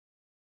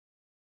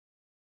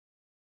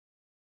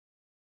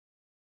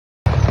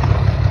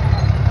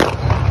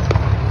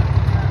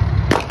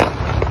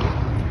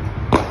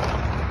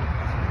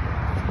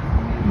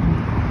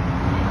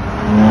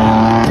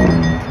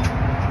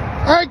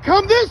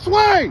Come this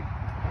way!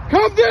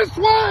 Come this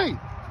way!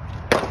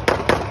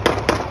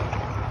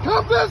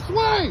 Come this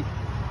way!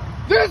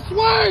 This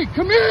way!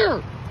 Come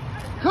here!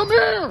 Come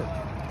here!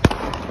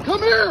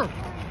 Come here!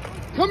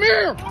 Come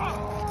here!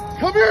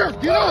 Come here!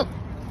 Get up!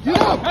 Get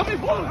up!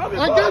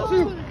 I got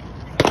you!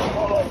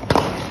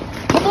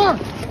 Come on!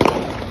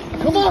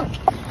 Come on!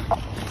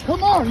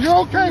 Come on! You're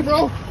okay,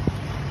 bro!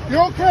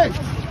 You're okay!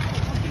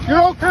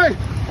 You're okay!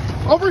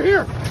 Over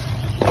here!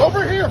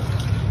 Over here!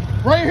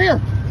 Right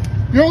here!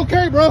 You're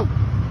okay, bro!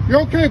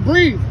 You're okay.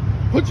 Breathe.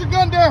 Put your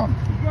gun down.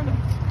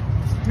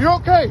 You're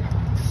okay.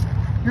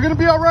 You're gonna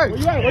be all right. Where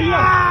you at? Where you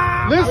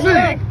at?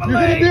 Listen, you're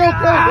gonna be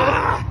okay,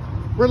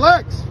 bro.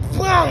 Relax.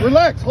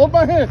 Relax. Hold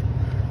my hand.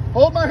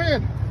 Hold my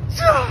hand.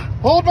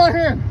 Hold my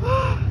hand.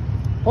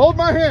 Hold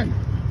my hand.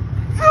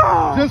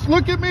 Just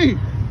look at me.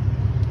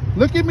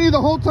 Look at me the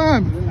whole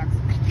time.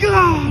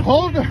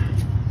 Hold.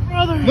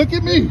 Look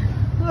at me.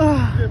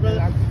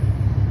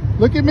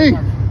 Look at me.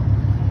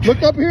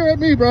 Look up here at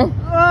me, bro.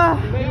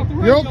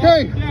 You're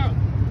okay.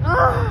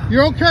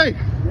 You're okay.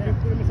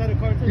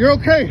 You're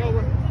okay.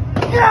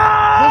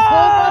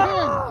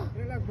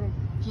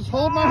 Just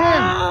hold my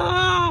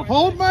hand.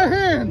 Hold my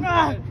hand.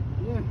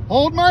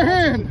 Hold my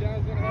hand.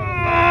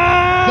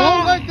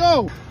 Don't let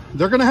go.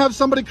 They're going to have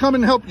somebody come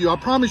and help you. I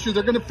promise you,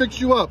 they're going to fix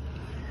you up.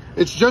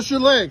 It's just your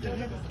leg.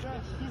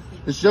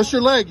 It's just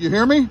your leg. You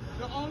hear me?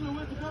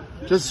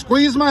 Just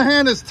squeeze my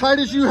hand as tight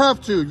as you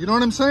have to. You know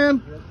what I'm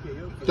saying?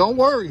 Don't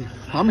worry.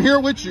 I'm here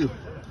with you.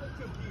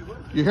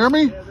 You hear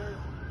me?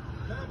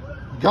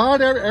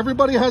 God,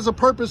 everybody has a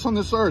purpose on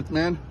this earth,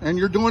 man. And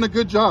you're doing a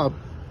good job.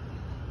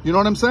 You know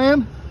what I'm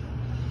saying?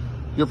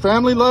 Your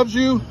family loves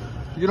you.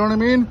 You know what I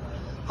mean?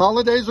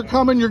 Holidays are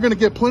coming. You're going to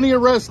get plenty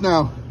of rest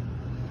now.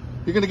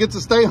 You're going to get to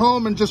stay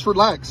home and just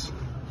relax.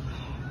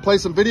 Play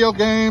some video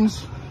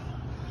games.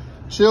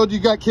 Chill. You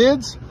got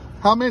kids?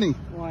 How many?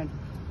 One.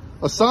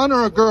 A son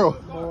or a girl?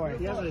 Boy.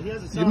 He has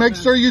a son, you make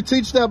sure you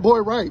teach that boy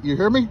right. You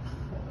hear me?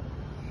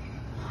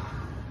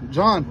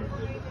 John,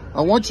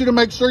 I want you to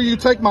make sure you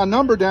take my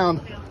number down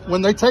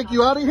when they take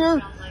you out of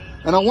here.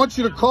 And I want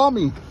you to call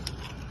me.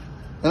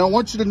 And I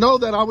want you to know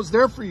that I was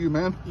there for you,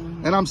 man.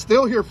 And I'm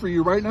still here for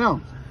you right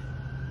now.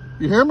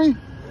 You hear me?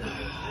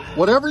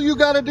 Whatever you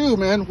got to do,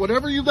 man.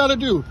 Whatever you got to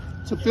do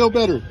to feel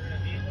better.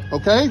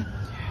 Okay?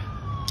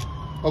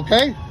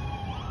 Okay?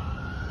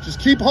 Just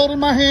keep holding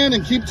my hand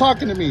and keep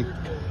talking to me.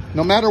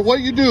 No matter what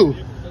you do.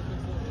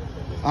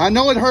 I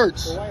know it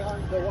hurts.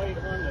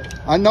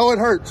 I know it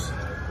hurts.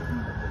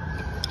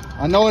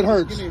 I know it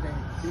hurts.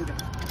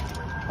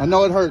 I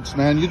know it hurts,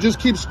 man. You just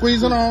keep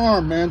squeezing our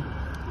arm, man.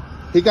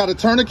 He got a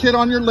tourniquet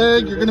on your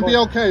leg. You're going to be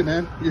okay,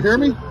 man. You hear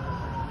me?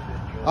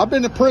 I've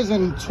been to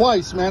prison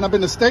twice, man. I've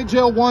been to state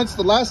jail once.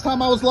 The last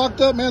time I was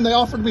locked up, man, they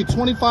offered me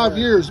 25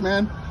 years,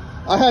 man.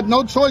 I had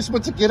no choice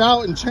but to get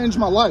out and change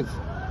my life.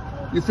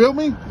 You feel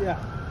me?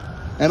 Yeah.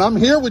 And I'm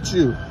here with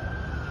you.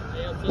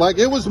 Like,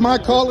 it was my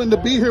calling to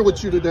be here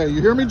with you today. You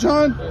hear me,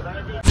 John?